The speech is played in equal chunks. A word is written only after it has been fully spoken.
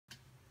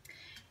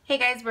Hey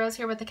guys, Rose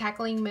here with the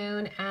Cackling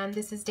Moon, and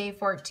this is day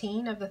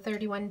 14 of the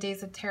 31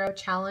 Days of Tarot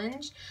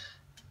Challenge.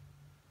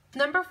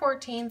 Number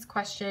 14's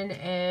question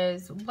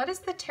is, what is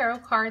the tarot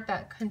card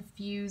that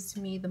confused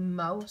me the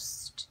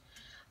most?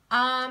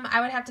 I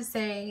would have to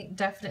say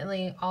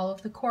definitely all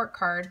of the court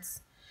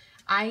cards.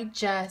 I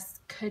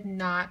just could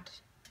not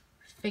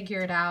figure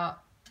it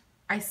out.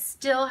 I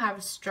still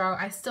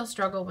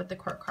struggle with the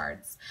court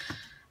cards.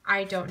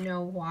 I don't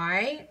know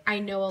why. I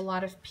know a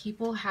lot of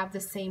people have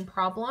the same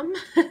problem.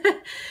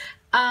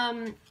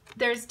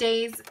 There's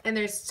days and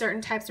there's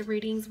certain types of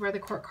readings where the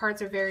court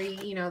cards are very,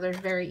 they're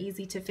very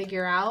easy to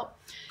figure out.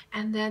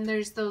 And then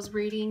there's those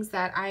readings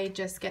that I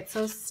just get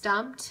so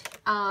stumped.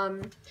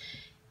 And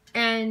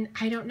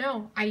I don't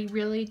know. I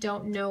really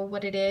don't know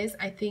what it is.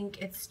 I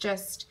think it's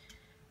just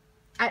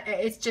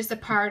a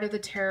part of the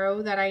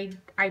tarot that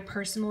I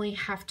personally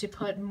have to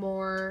put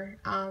more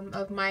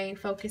of my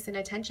focus and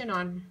attention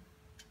on.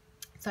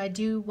 So I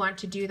do want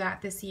to do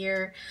that this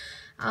year.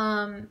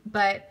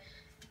 But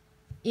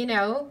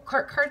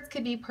court cards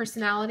could be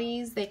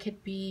personalities. They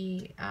could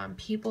be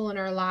people in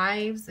our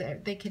lives.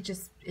 They could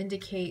just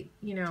indicate,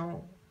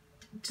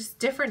 just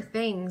different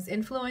things,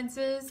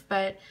 influences.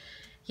 But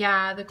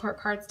yeah, the court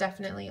cards,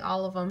 definitely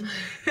all of them.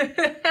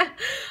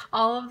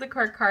 All of the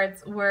court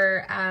cards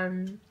were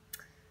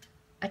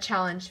a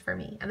challenge for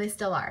me, and they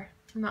still are.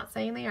 I'm not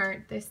saying they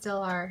aren't. They still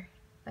are.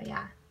 But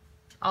yeah,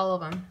 all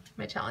of them,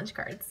 my challenge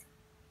cards.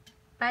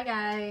 Bye,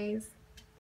 guys.